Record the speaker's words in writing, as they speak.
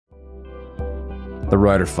The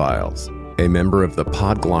Writer Files, a member of the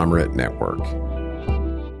Podglomerate Network.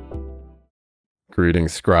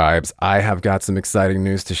 Greetings, scribes. I have got some exciting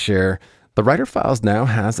news to share. The Writer Files now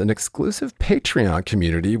has an exclusive Patreon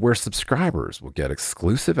community where subscribers will get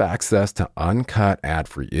exclusive access to uncut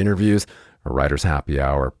ad-free interviews, a writer's happy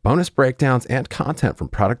hour, bonus breakdowns, and content from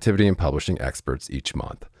productivity and publishing experts each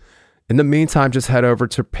month. In the meantime, just head over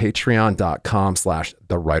to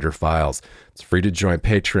patreon.com/thewriterfiles. It's free to join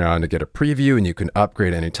Patreon to get a preview, and you can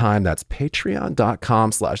upgrade anytime. That's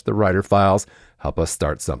patreon.com/thewriterfiles. Help us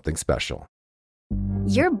start something special.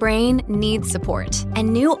 Your brain needs support,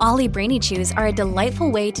 and new Ollie Brainy Chews are a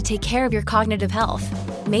delightful way to take care of your cognitive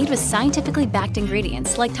health. Made with scientifically backed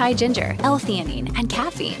ingredients like Thai ginger, L-theanine, and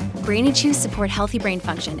caffeine, Brainy Chews support healthy brain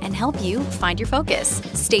function and help you find your focus,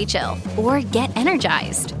 stay chill, or get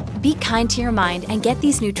energized. Be kind to your mind and get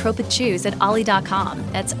these nootropic chews at ollie.com.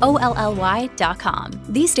 That's OLLY.com.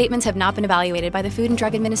 These statements have not been evaluated by the Food and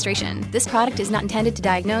Drug Administration. This product is not intended to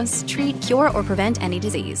diagnose, treat, cure, or prevent any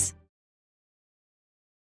disease.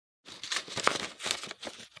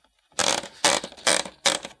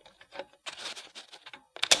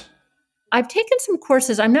 I've taken some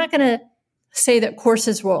courses. I'm not going to say that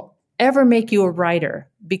courses will ever make you a writer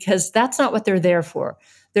because that's not what they're there for.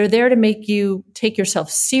 They're there to make you take yourself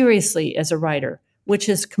seriously as a writer, which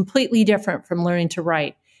is completely different from learning to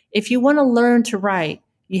write. If you want to learn to write,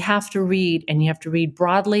 you have to read, and you have to read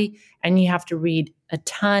broadly, and you have to read a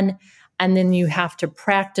ton, and then you have to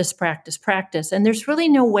practice. And there's really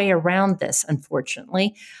no way around this,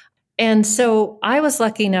 unfortunately. And so I was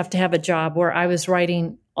lucky enough to have a job where I was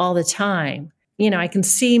writing all the time. You know, I can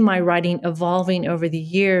see my writing evolving over the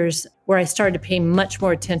years where I started to pay much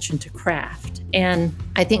more attention to craft. And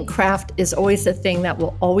I think craft is always the thing that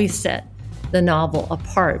will always set the novel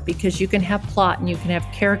apart, because you can have plot and you can have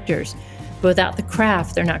characters, but without the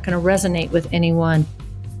craft, they're not going to resonate with anyone.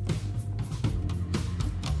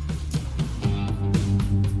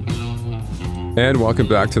 And welcome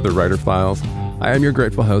back to The Writer Files. I am your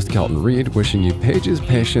grateful host, Kelton Reed, wishing you pages,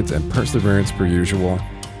 patience, and perseverance per usual.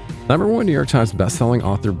 #1 New York Times bestselling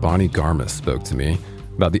author Bonnie Garmus spoke to me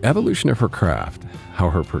about the evolution of her craft, how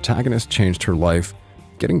her protagonist changed her life,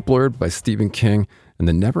 getting blurred by Stephen King, and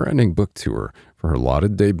the never-ending book tour for her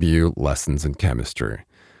lauded debut, Lessons in Chemistry.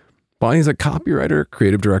 Bonnie is a copywriter,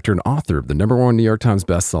 creative director, and author of the #1 New York Times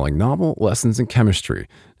bestselling novel, Lessons in Chemistry,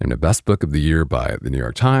 named the best book of the year by the New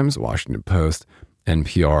York Times, Washington Post,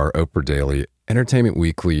 NPR, Oprah Daily, Entertainment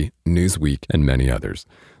Weekly, Newsweek, and many others.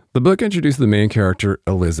 The book introduced the main character,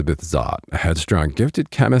 Elizabeth Zott, a headstrong,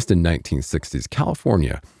 gifted chemist in 1960s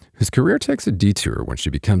California, whose career takes a detour when she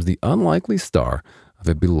becomes the unlikely star of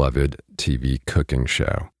a beloved TV cooking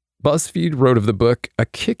show. BuzzFeed wrote of the book, a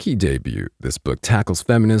kicky debut. This book tackles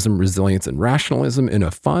feminism, resilience, and rationalism in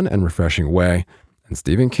a fun and refreshing way, and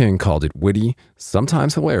Stephen King called it witty,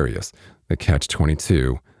 sometimes hilarious, the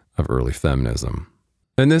catch-22 of early feminism.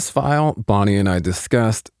 In this file, Bonnie and I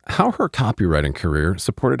discussed how her copywriting career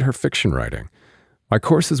supported her fiction writing, why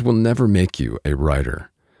courses will never make you a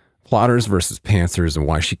writer, plotters versus pantsers, and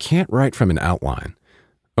why she can't write from an outline,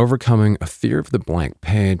 overcoming a fear of the blank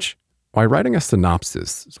page, why writing a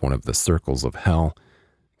synopsis is one of the circles of hell,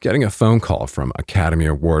 getting a phone call from Academy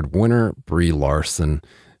Award winner Brie Larson,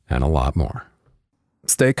 and a lot more.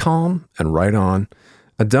 Stay calm and write on.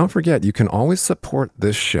 And don't forget, you can always support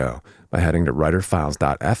this show by heading to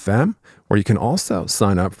writerfiles.fm, where you can also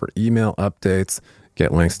sign up for email updates,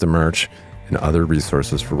 get links to merch, and other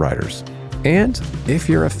resources for writers. And if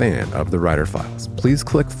you're a fan of the Writer Files, please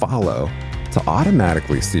click follow to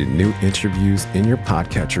automatically see new interviews in your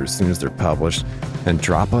podcatcher as soon as they're published, and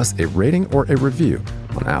drop us a rating or a review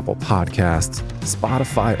on Apple Podcasts,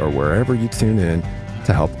 Spotify, or wherever you tune in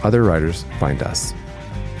to help other writers find us.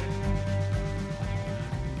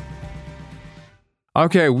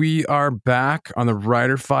 Okay, we are back on the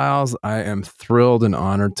Writer Files. I am thrilled and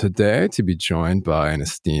honored today to be joined by an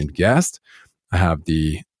esteemed guest. I have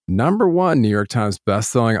the #1 New York Times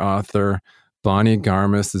bestselling author, Bonnie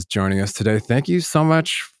Garmus, is joining us today. Thank you so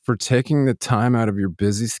much for taking the time out of your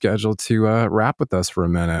busy schedule to rap with us for a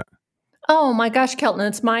minute. Oh my gosh, Kelton,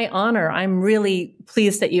 it's my honor. I'm really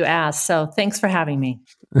pleased that you asked. So thanks for having me.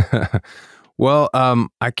 Well,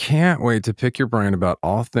 I can't wait to pick your brain about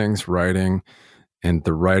all things writing and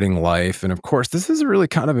the writing life. And of course, this is really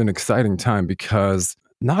kind of an exciting time because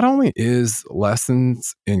not only is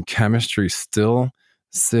Lessons in Chemistry still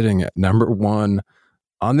sitting at #1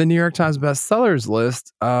 on the New York Times bestsellers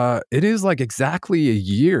list, it is like exactly a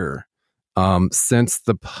year since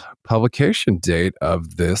the publication date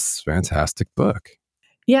of this fantastic book.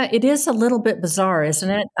 Yeah, it is a little bit bizarre,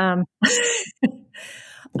 isn't it?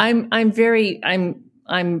 I'm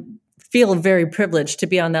feel very privileged to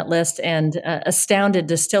be on that list and astounded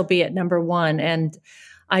to still be at number one. And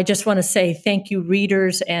I just want to say thank you,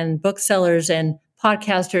 readers and booksellers and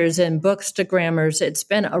podcasters and bookstagrammers. It's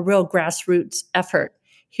been a real grassroots effort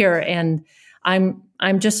here, and I'm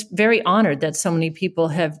just very honored that so many people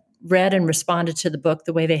have read and responded to the book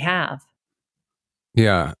the way they have.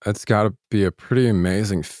 Yeah, it's got to be a pretty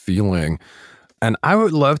amazing feeling. And I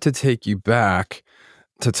would love to take you back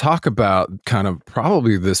to talk about kind of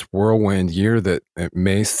probably this whirlwind year that it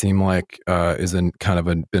may seem like is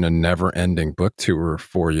been a never-ending book tour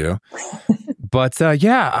for you. But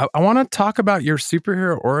I want to talk about your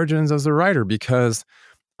superhero origins as a writer, because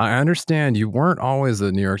I understand you weren't always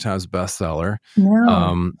a New York Times bestseller.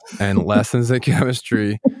 No. And Lessons in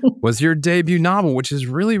Chemistry was your debut novel, which is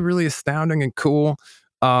really, really astounding and cool.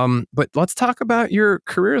 But let's talk about your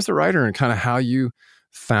career as a writer and kind of how you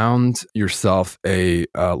found yourself a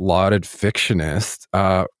lauded fictionist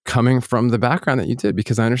coming from the background that you did,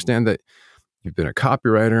 because I understand that you've been a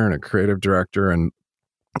copywriter and a creative director, and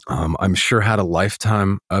I'm sure had a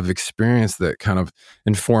lifetime of experience that kind of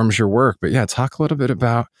informs your work. But yeah,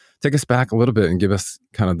 take us back a little bit and give us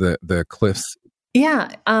kind of the cliffs. Yeah.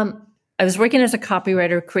 I was working as a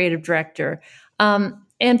copywriter, creative director.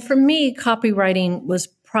 And for me, copywriting was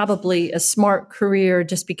probably a smart career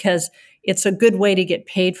just because it's a good way to get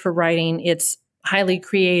paid for writing. It's highly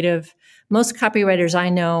creative. Most copywriters I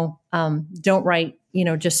know don't write,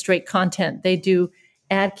 just straight content. They do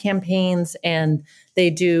ad campaigns and they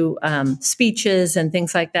do speeches and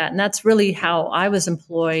things like that. And that's really how I was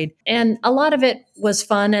employed. And a lot of it was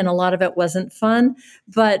fun and a lot of it wasn't fun.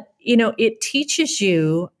 But, it teaches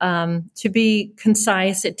you to be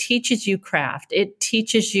concise. It teaches you craft. It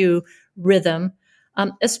teaches you rhythm,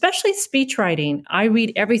 especially speech writing. I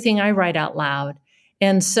read everything I write out loud.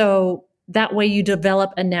 And so that way you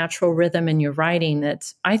develop a natural rhythm in your writing.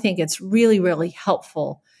 I think it's really, really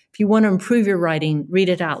helpful. If you want to improve your writing, read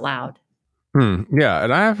it out loud. Yeah,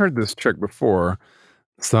 and I have heard this trick before.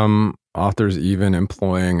 Some authors even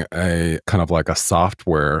employing a kind of like a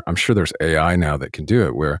software. I'm sure there's AI now that can do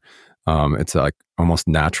it, where it's like almost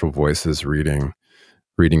natural voices reading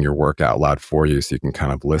your work out loud for you, so you can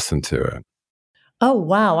kind of listen to it. Oh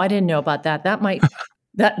wow, I didn't know about that. That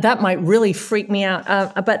might really freak me out.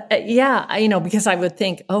 But because I would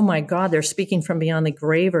think, oh my God, they're speaking from beyond the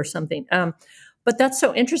grave or something. But that's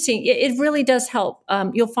so interesting. It really does help.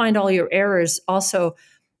 You'll find all your errors also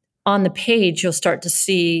on the page. You'll start to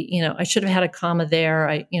see, I should have had a comma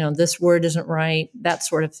there. This word isn't right, that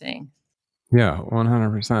sort of thing. Yeah,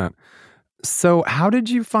 100%. So how did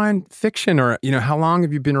you find fiction, or, how long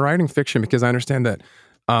have you been writing fiction? Because I understand that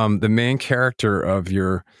the main character of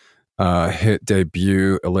your hit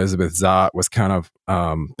debut, Elizabeth Zott, was kind of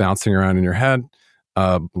bouncing around in your head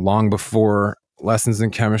long before Lessons in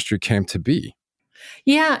Chemistry came to be.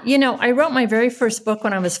 Yeah, I wrote my very first book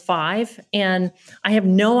when I was 5, and I have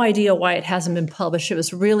no idea why it hasn't been published. It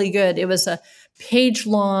was really good. It was a page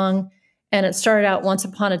long, and it started out once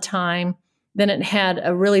upon a time. Then it had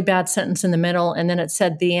a really bad sentence in the middle, and then it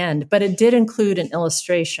said the end. But it did include an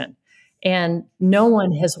illustration, and no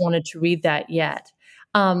one has wanted to read that yet.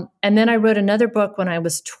 And then I wrote another book when I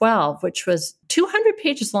was 12, which was 200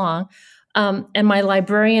 pages long. And my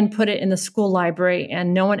librarian put it in the school library,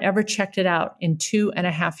 and no one ever checked it out in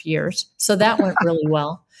 2.5 years. So that went really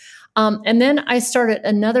well. And then I started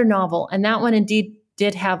another novel, and that one indeed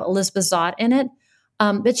did have Elizabeth Zott in it,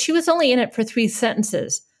 but she was only in it for 3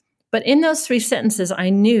 sentences. But in those 3 sentences, I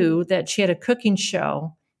knew that she had a cooking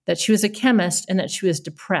show, that she was a chemist, and that she was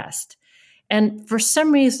depressed. And for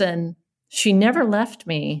some reason, she never left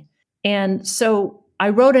me. And so I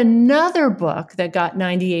wrote another book that got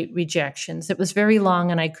 98 rejections. It was very long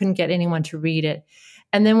and I couldn't get anyone to read it.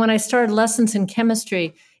 And then when I started Lessons in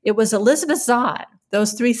Chemistry, it was Elizabeth Zott,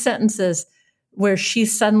 those 3 sentences where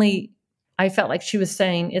I felt like she was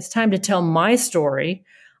saying, it's time to tell my story.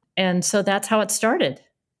 And so that's how it started.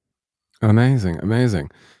 Amazing, amazing.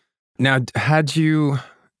 Now, had you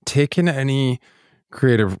taken any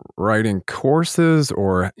creative writing courses,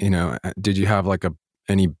 or, did you have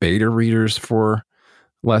any beta readers for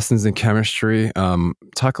Lessons in Chemistry?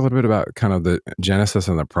 Talk a little bit about kind of the genesis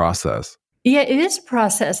and the process. Yeah, it is a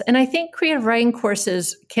process. And I think creative writing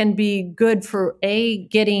courses can be good for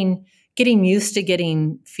getting used to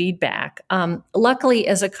getting feedback. Luckily,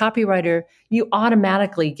 as a copywriter, you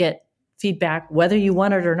automatically get feedback, whether you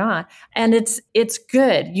want it or not. And it's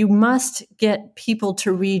good. You must get people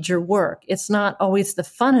to read your work. It's not always the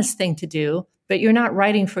funnest thing to do, but you're not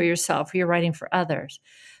writing for yourself, you're writing for others.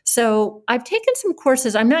 So I've taken some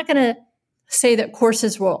courses. I'm not going to say that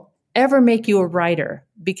courses will ever make you a writer,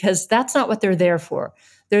 because that's not what they're there for.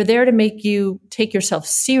 They're there to make you take yourself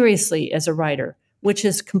seriously as a writer, which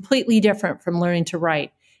is completely different from learning to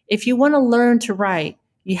write. If you want to learn to write,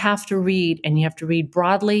 you have to read, and you have to read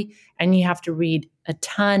broadly, and you have to read a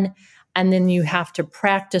ton, and then you have to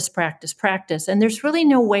practice, practice, practice. And there's really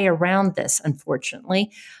no way around this,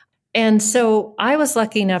 unfortunately. And so I was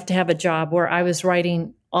lucky enough to have a job where I was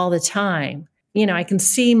writing all the time. I can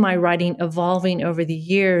see my writing evolving over the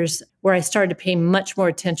years, where I started to pay much more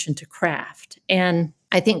attention to craft. And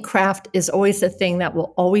I think craft is always the thing that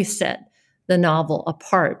will always set the novel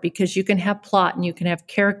apart, because you can have plot and you can have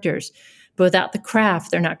characters, but without the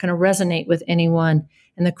craft, they're not going to resonate with anyone.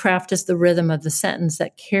 And the craft is the rhythm of the sentence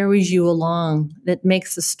that carries you along, that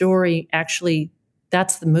makes the story actually,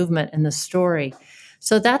 that's the movement in the story.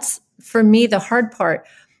 So that's, for me, the hard part.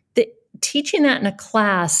 Teaching that in a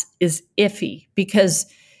class is iffy, because,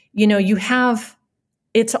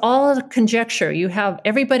 it's all conjecture.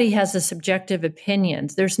 Everybody has a subjective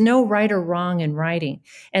opinions. There's no right or wrong in writing.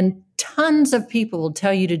 And tons of people will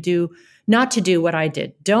tell you not to do what I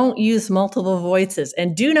did. Don't use multiple voices,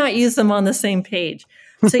 and do not use them on the same page.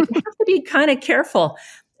 So you have to be kind of careful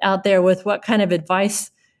out there with what kind of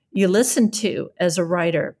advice you listen to as a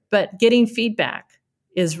writer. But getting feedback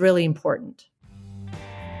is really important.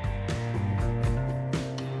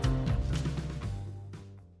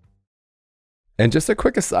 And just a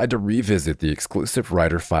quick aside to revisit the exclusive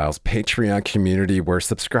Writer Files Patreon community, where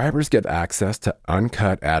subscribers get access to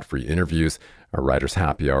uncut ad-free interviews, a writer's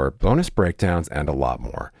happy hour, bonus breakdowns, and a lot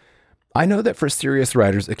more. I know that for serious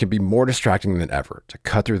writers, it can be more distracting than ever to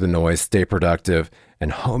cut through the noise, stay productive,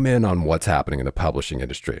 and home in on what's happening in the publishing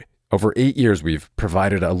industry. Over 8 years, we've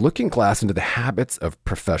provided a looking glass into the habits of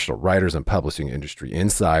professional writers and publishing industry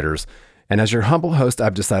insiders. And as your humble host,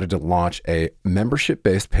 I've decided to launch a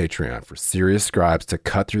membership-based Patreon for serious scribes to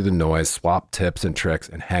cut through the noise, swap tips and tricks,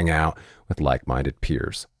 and hang out with like-minded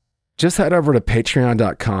peers. Just head over to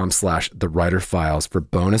patreon.com/thewriterfiles for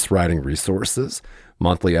bonus writing resources,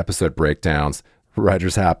 monthly episode breakdowns,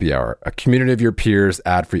 writer's happy hour, a community of your peers,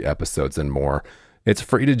 ad-free episodes, and more. It's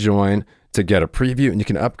free to join, to get a preview, and you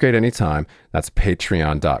can upgrade anytime. That's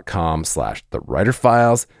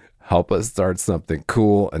patreon.com/thewriterfiles. Help us start something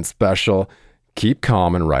cool and special. Keep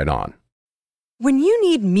calm and write on. When you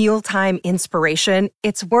need mealtime inspiration,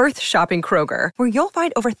 it's worth shopping Kroger, where you'll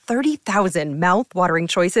find over 30,000 mouth-watering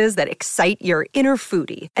choices that excite your inner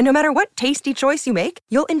foodie. And no matter what tasty choice you make,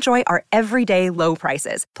 you'll enjoy our everyday low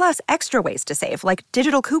prices, plus extra ways to save, like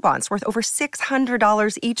digital coupons worth over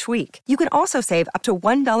 $600 each week. You can also save up to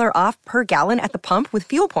 $1 off per gallon at the pump with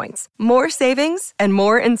fuel points. More savings and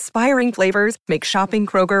more inspiring flavors make shopping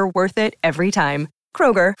Kroger worth it every time.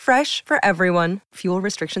 Kroger, fresh for everyone. Fuel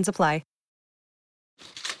restrictions apply.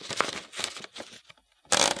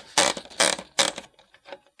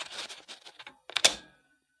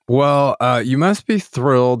 Well, you must be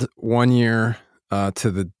thrilled 1 year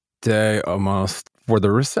to the day almost for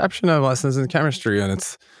the reception of Lessons in Chemistry. And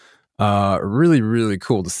it's really, really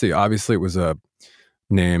cool to see. Obviously, it was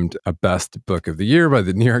named a best book of the year by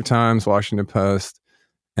the New York Times, Washington Post,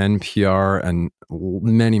 NPR, and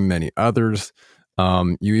many, many others.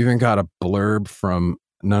 You even got a blurb from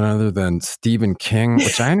none other than Stephen King,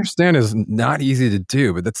 which I understand is not easy to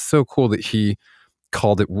do, but that's so cool that he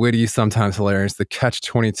called it witty, sometimes hilarious, the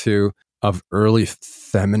catch-22 of early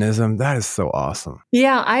feminism. That is so awesome.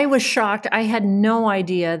 Yeah, I was shocked. I had no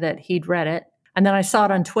idea that he'd read it. And then I saw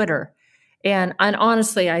it on Twitter. And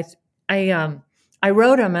honestly, I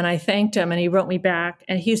wrote him and I thanked him, and he wrote me back.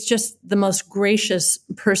 And he's just the most gracious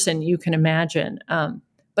person you can imagine.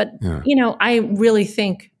 But I really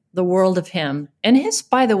think the world of him. And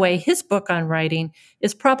by the way, his book on writing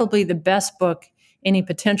is probably the best book any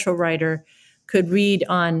potential writer could read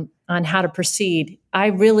on how to proceed. I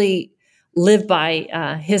really live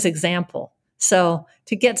by his example. So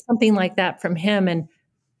to get something like that from him and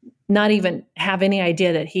not even have any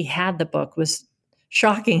idea that he had the book was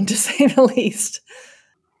shocking, to say the least.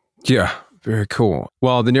 Yeah, very cool.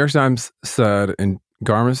 Well, the New York Times said in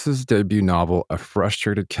Garmus's debut novel, a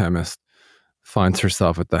frustrated chemist finds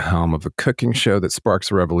herself at the helm of a cooking show that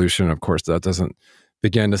sparks a revolution. Of course, that doesn't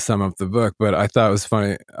begin to sum up the book, but I thought it was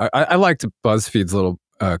funny. I liked BuzzFeed's little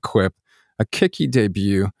quip. A kicky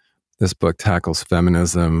debut, this book tackles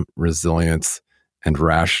feminism, resilience, and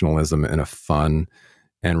rationalism in a fun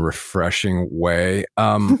and refreshing way.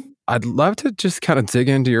 I'd love to just kind of dig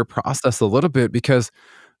into your process a little bit because,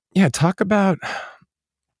 talk about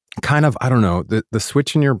kind of, I don't know, the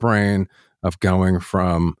switch in your brain of going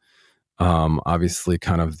from obviously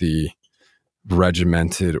kind of the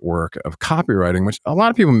regimented work of copywriting, which a lot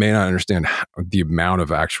of people may not understand the amount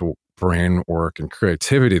of actual brain work and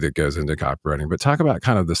creativity that goes into copywriting. But talk about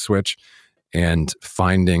kind of the switch and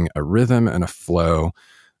finding a rhythm and a flow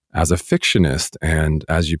as a fictionist, and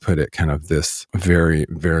as you put it, kind of this very,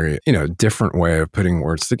 very, different way of putting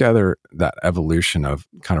words together, that evolution of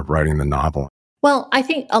kind of writing the novel. Well, I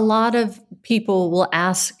think a lot of people will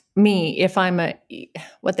ask me if I'm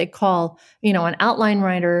what they call, an outline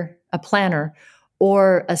writer, a planner,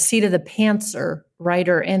 or a seat of the pantser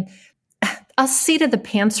writer. And us seat of the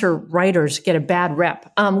pantser writers get a bad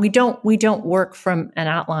rep. We don't work from an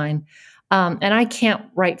outline. And I can't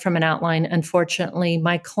write from an outline, unfortunately.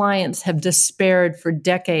 My clients have despaired for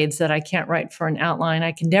decades that I can't write for an outline.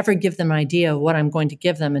 I can never give them an idea of what I'm going to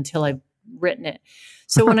give them until I've written it.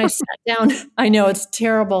 So when I sat down, I know it's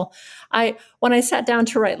terrible. When I sat down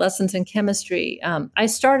to write Lessons in Chemistry, I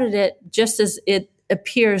started it just as it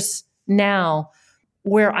appears now,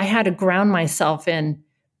 where I had to ground myself in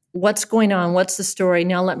what's going on, what's the story.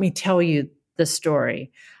 Now let me tell you the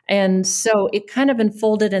story. And so it kind of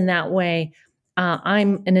unfolded in that way.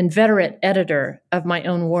 I'm an inveterate editor of my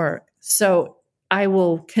own work. So I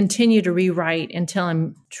will continue to rewrite until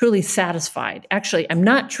I'm truly satisfied. Actually, I'm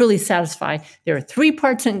not truly satisfied. There are 3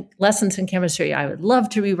 parts in Lessons in Chemistry I would love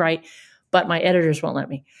to rewrite, but my editors won't let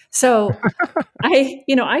me. So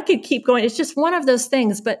I could keep going. It's just one of those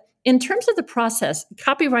things. But in terms of the process,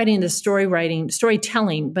 copywriting is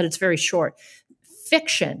storytelling, but it's very short.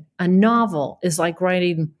 Fiction, a novel, is like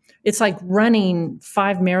running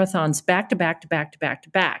 5 marathons back to back to back to back to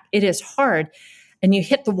back. It is hard, and you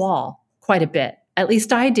hit the wall quite a bit. At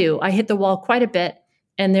least I do. I hit the wall quite a bit,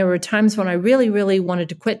 and there were times when I really, really wanted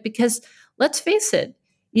to quit because, let's face it,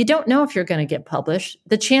 you don't know if you're going to get published.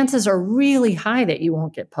 The chances are really high that you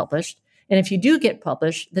won't get published. And if you do get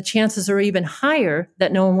published, the chances are even higher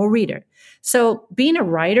that no one will read it. So being a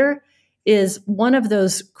writer is one of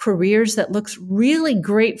those careers that looks really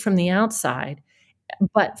great from the outside.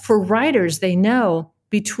 But for writers, they know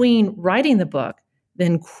between writing the book,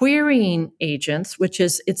 then querying agents, which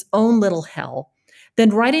is its own little hell,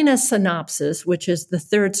 then writing a synopsis, which is the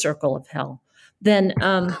third circle of hell, then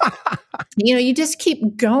you just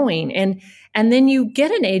keep going. And then you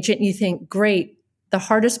get an agent and you think, great, the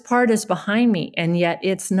hardest part is behind me. And yet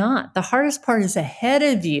it's not. The hardest part is ahead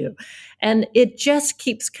of you. And it just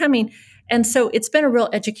keeps coming. And so it's been a real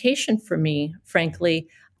education for me, frankly.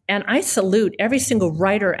 And I salute every single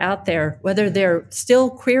writer out there, whether they're still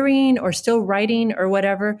querying or still writing or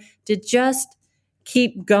whatever, to just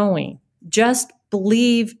keep going. Just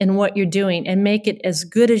believe in what you're doing and make it as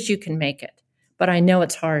good as you can make it. But I know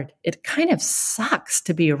it's hard. It kind of sucks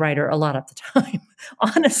to be a writer a lot of the time,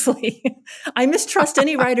 honestly. I mistrust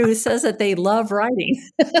any writer who says that they love writing.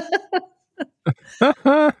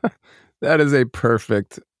 That is a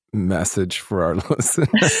perfect message for our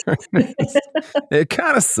listeners. It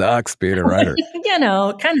kind of sucks being a writer.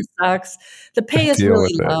 It kind of sucks. The pay is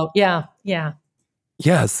really low. Yeah.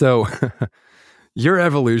 So your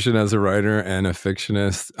evolution as a writer and a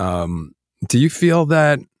fictionist, do you feel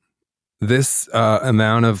that this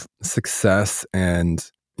amount of success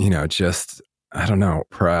and,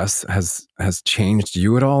 press has changed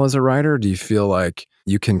you at all as a writer? Do you feel like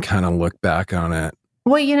you can kind of look back on it?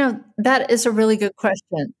 Well, that is a really good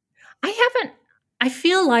question. I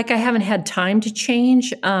feel like I haven't had time to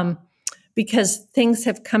change because things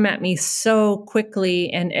have come at me so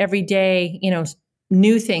quickly and every day,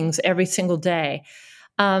 new things every single day.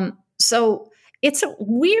 So it's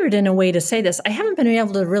weird in a way to say this. I haven't been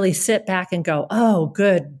able to really sit back and go, oh,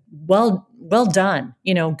 good, well done,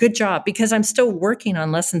 good job, because I'm still working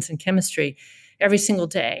on Lessons in Chemistry every single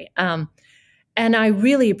day. And I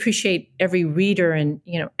really appreciate every reader and,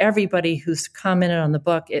 everybody who's commented on the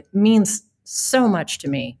book. It means so much to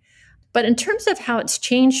me. But in terms of how it's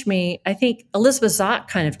changed me, I think Elizabeth Zott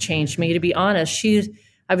kind of changed me, to be honest.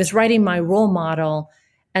 I was writing my role model,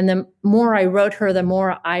 and the more I wrote her, the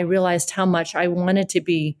more I realized how much I wanted to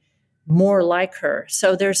be more like her.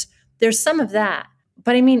 So there's some of that.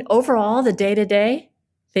 But I mean, overall, the day-to-day,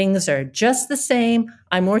 things are just the same.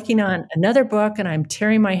 I'm working on another book and I'm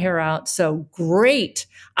tearing my hair out. So great.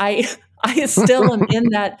 I still am in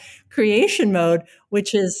that creation mode,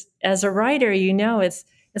 which is, as a writer,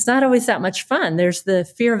 it's not always that much fun. There's the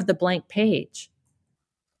fear of the blank page.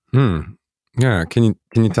 Yeah. Can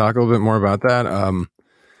you talk a little bit more about that?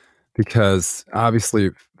 Because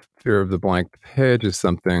obviously fear of the blank page is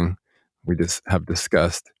something we just have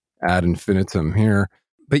discussed ad infinitum here.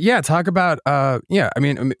 But yeah, talk about,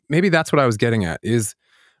 maybe that's what I was getting at is,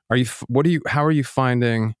 how are you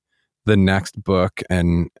finding the next book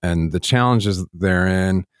and the challenges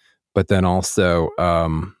therein, But then also,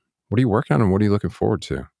 what are you working on and what are you looking forward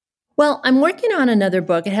to? Well, I'm working on another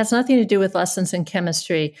book. It has nothing to do with lessons in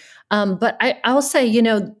chemistry. But I'll say,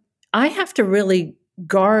 I have to really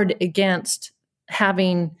guard against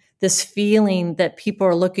having this feeling that people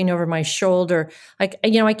are looking over my shoulder. Like,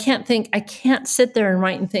 I can't sit there and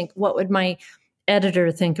write and think, what would my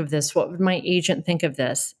editor think of this? What would my agent think of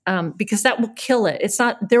this? Because that will kill it. It's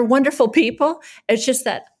not, they're wonderful people. It's just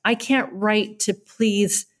that I can't write to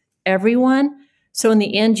please everyone. So in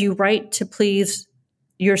the end, you write to please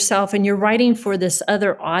yourself, and you're writing for this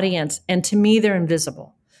other audience. And to me, they're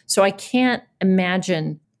invisible. So I can't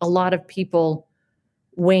imagine a lot of people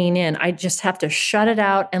weighing in. I just have to shut it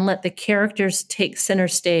out and let the characters take center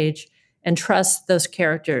stage and trust those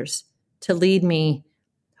characters to lead me,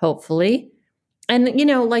 hopefully. And,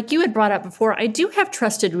 like you had brought up before, I do have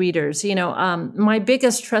trusted readers. My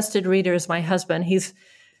biggest trusted reader is my husband. He's,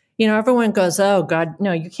 everyone goes, oh, God,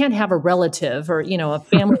 no, you can't have a relative or, a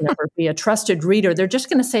family member be a trusted reader. They're just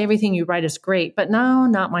going to say everything you write is great. But no,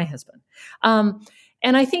 not my husband.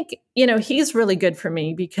 And I think, he's really good for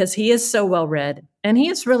me because he is so well read and he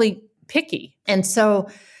is really picky. And so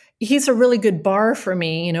he's a really good bar for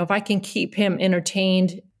me. If I can keep him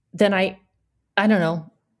entertained, then I don't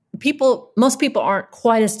know. Most people aren't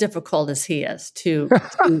quite as difficult as he is to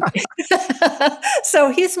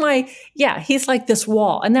so he's like this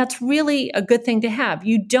wall. And that's really a good thing to have.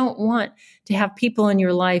 You don't want to have people in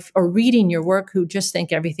your life or reading your work who just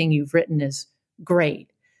think everything you've written is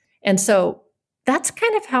great. And so that's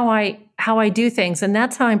kind of how I do things. And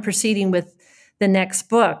that's how I'm proceeding with the next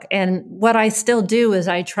book. And what I still do is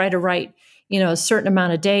I try to write, a certain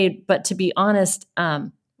amount a day. But to be honest,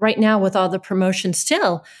 right now with all the promotion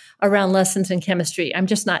still around lessons in chemistry, I'm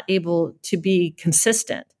just not able to be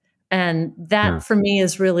consistent. And that for me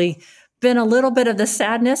has really been a little bit of the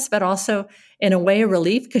sadness, but also in a way a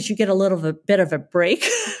relief because you get a bit of a break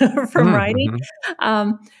from writing.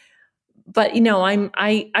 But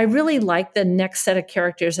I really like the next set of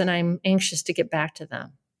characters and I'm anxious to get back to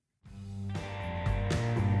them.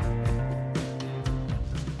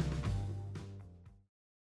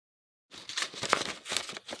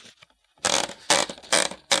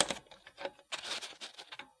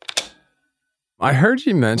 I heard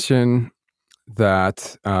you mention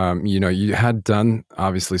that, you had done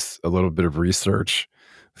obviously a little bit of research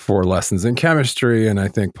for lessons in chemistry. And I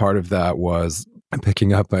think part of that was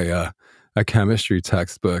picking up a chemistry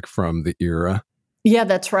textbook from the era. Yeah,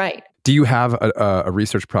 that's right. Do you have a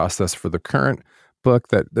research process for the current book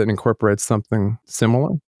that incorporates something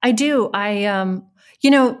similar? I do.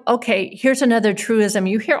 Okay, here's another truism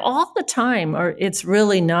you hear all the time, or it's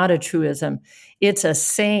really not a truism. It's a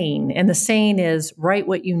saying. And the saying is, write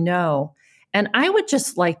what you know. And I would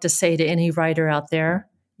just like to say to any writer out there,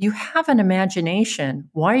 you have an imagination.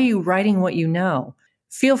 Why are you writing what you know?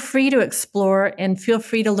 Feel free to explore and feel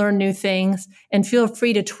free to learn new things and feel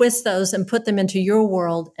free to twist those and put them into your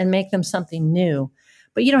world and make them something new.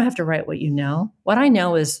 But you don't have to write what you know. What I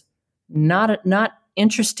know is not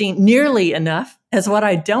interesting nearly enough as what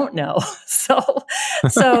I don't know. So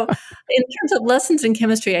in terms of lessons in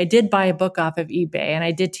chemistry, I did buy a book off of eBay and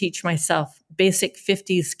I did teach myself basic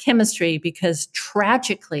 50s chemistry because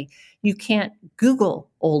tragically, you can't Google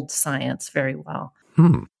old science very well.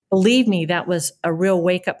 Believe me, that was a real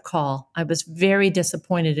wake-up call. I was very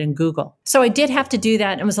disappointed in Google. So I did have to do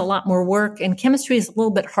that. It was a lot more work. And chemistry is a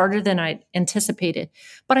little bit harder than I anticipated.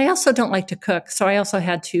 But I also don't like to cook. So I also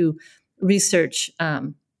had to research,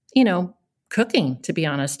 cooking, to be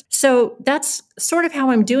honest. So that's sort of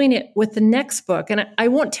how I'm doing it with the next book. And I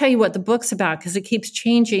won't tell you what the book's about because it keeps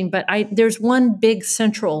changing. But there's one big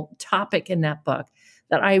central topic in that book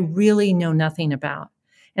that I really know nothing about.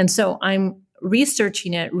 And so I'm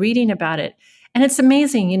researching it, reading about it. And it's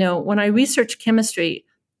amazing. When I researched chemistry,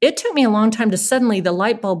 it took me a long time to suddenly the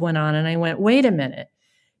light bulb went on and I went, wait a minute.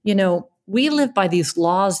 We live by these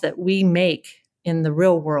laws that we make in the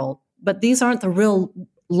real world, but these aren't the real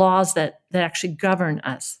laws that actually govern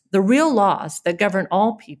us. The real laws that govern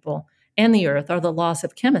all people and the earth are the laws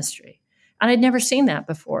of chemistry. And I'd never seen that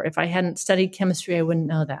before. If I hadn't studied chemistry, I wouldn't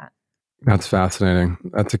know that. That's fascinating.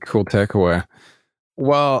 That's a cool takeaway.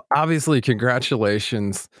 Well, obviously,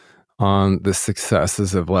 congratulations on the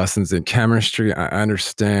successes of lessons in chemistry. I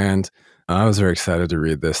understand. I was very excited to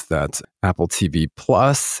read this, that Apple TV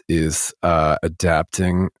Plus is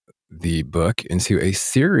adapting the book into a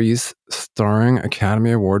series starring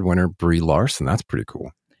Academy Award winner Brie Larson. That's pretty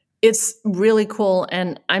cool. It's really cool.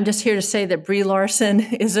 And I'm just here to say that Brie Larson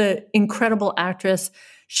is an incredible actress.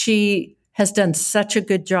 She has done such a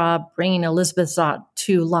good job bringing Elizabeth Zott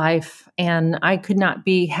to life. And I could not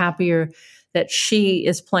be happier that she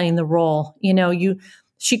is playing the role.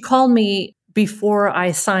 She called me before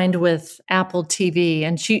I signed with Apple TV,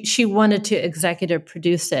 and she wanted to executive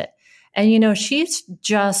produce it. And she's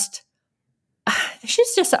just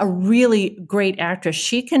a really great actress.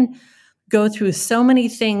 She can go through so many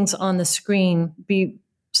things on the screen, be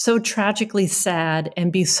so tragically sad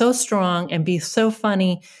and be so strong and be so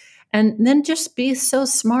funny and then just be so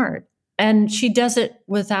smart. And she does it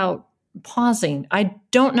without pausing. I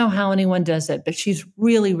don't know how anyone does it, but she's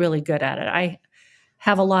really, really good at it. I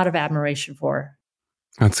have a lot of admiration for her.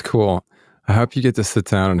 That's cool. I hope you get to sit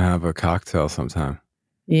down and have a cocktail sometime.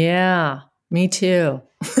 Yeah, me too.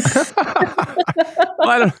 Well,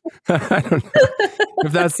 I don't know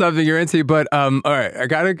if that's something you're into, but all right, I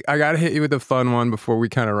gotta hit you with a fun one before we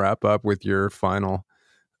kind of wrap up with your final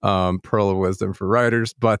pearl of wisdom for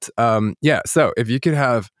writers. But so if you could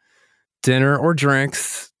have dinner or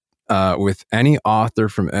drinks with any author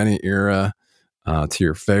from any era to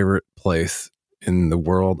your favorite place in the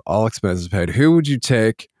world, all expenses paid, who would you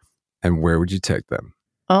take and where would you take them?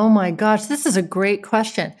 Oh my gosh, this is a great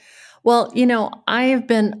question. Well, I have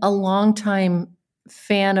been a longtime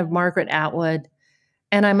fan of Margaret Atwood,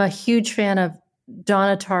 and I'm a huge fan of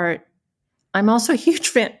Donna Tartt. I'm also a huge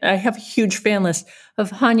fan. I have a huge fan list of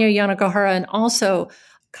Hanya Yanagihara and also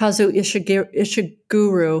Kazuo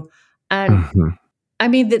Ishiguro. And I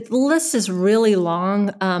mean, the list is really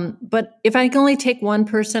long. But if I can only take one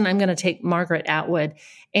person, I'm going to take Margaret Atwood.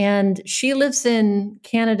 And she lives in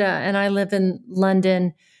Canada and I live in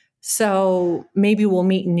London. So maybe we'll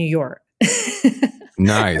meet in New York.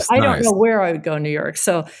 Nice. I don't know where I would go in New York.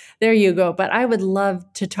 So there you go. But I would love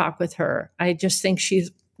to talk with her. I just think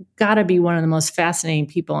she's got to be one of the most fascinating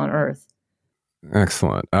people on earth.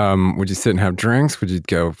 Excellent. Would you sit and have drinks? Would you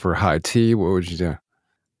go for high tea? What would you do?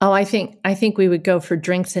 Oh, I think we would go for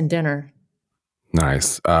drinks and dinner.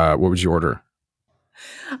 Nice. What would you order?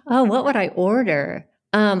 Oh, what would I order?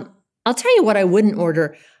 I'll tell you what I wouldn't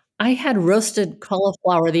order. I had roasted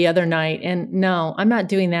cauliflower the other night, and no, I'm not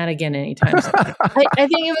doing that again anytime soon. I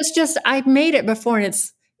think it was just I made it before, and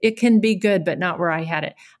it can be good, but not where I had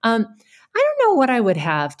it. I don't know what I would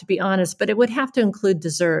have, to be honest, but it would have to include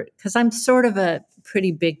dessert because I'm sort of a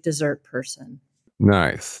pretty big dessert person.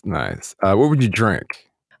 Nice. What would you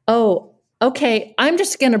drink? Oh, okay. I'm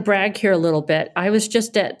just going to brag here a little bit. I was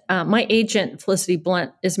just at my agent, Felicity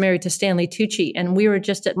Blunt, is married to Stanley Tucci, and we were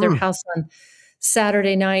just at their house on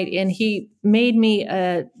Saturday night, and he made me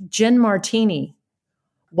a gin martini.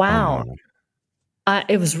 Wow.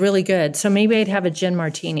 It was really good. So maybe I'd have a gin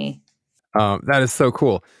martini. That is so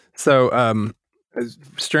cool. So,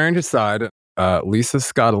 strange aside, Lisa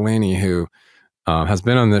Scottolini, who has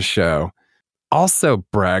been on this show, also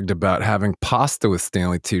bragged about having pasta with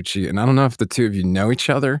Stanley Tucci. And I don't know if the two of you know each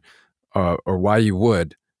other or why you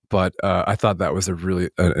would, but I thought that was an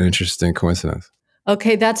interesting coincidence.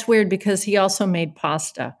 Okay, that's weird because he also made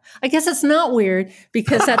pasta. I guess it's not weird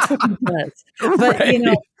because that's what he does. But Right.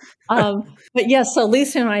 But yes, so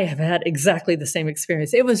Lisa and I have had exactly the same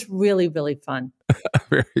experience. It was really, really fun.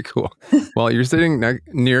 Very cool. Well, you're sitting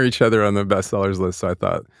near each other on the bestsellers list, so I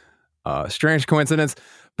thought strange coincidence.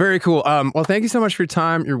 Very cool. Well, thank you so much for your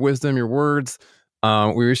time, your wisdom, your words.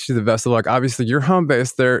 We wish you the best of luck. Obviously, your home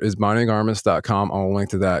base there is bonniegarmus.com. I'll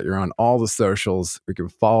link to that. You're on all the socials. We can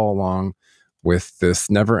follow along with this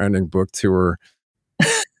never-ending book tour.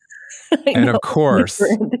 And of course,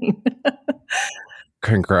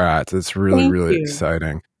 congrats. It's really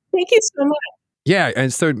exciting. Thank you so much. Yeah,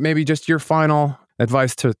 and so maybe just your final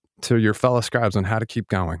advice to your fellow scribes on how to keep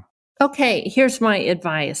going. Okay, here's my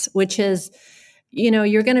advice, which is,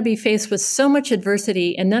 you're going to be faced with so much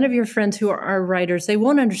adversity, and none of your friends who are writers, they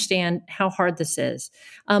won't understand how hard this is.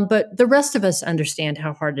 But the rest of us understand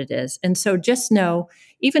how hard it is. And so just know,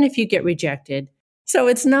 even if you get rejected, so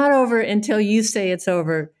it's not over until you say it's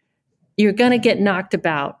over. You're going to get knocked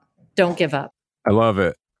about. Don't give up. I love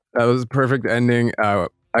it. That was a perfect ending.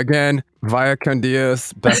 Again, Vaya con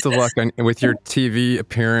Dios, best of luck with your TV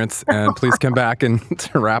appearance, and please come back and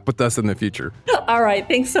to rap with us in the future. All right.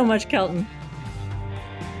 Thanks so much, Kelton.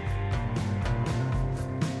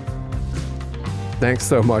 Thanks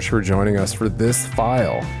so much for joining us for this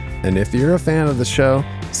file. And if you're a fan of the show,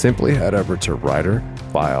 simply head over to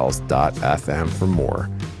writerfiles.fm for more.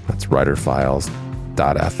 That's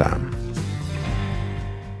writerfiles.fm.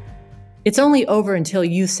 It's only over until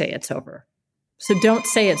you say it's over. So don't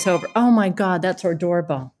say it's over. Oh my God, that's our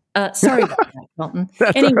doorbell. Sorry about that, Kelton.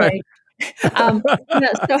 Anyway, Right. so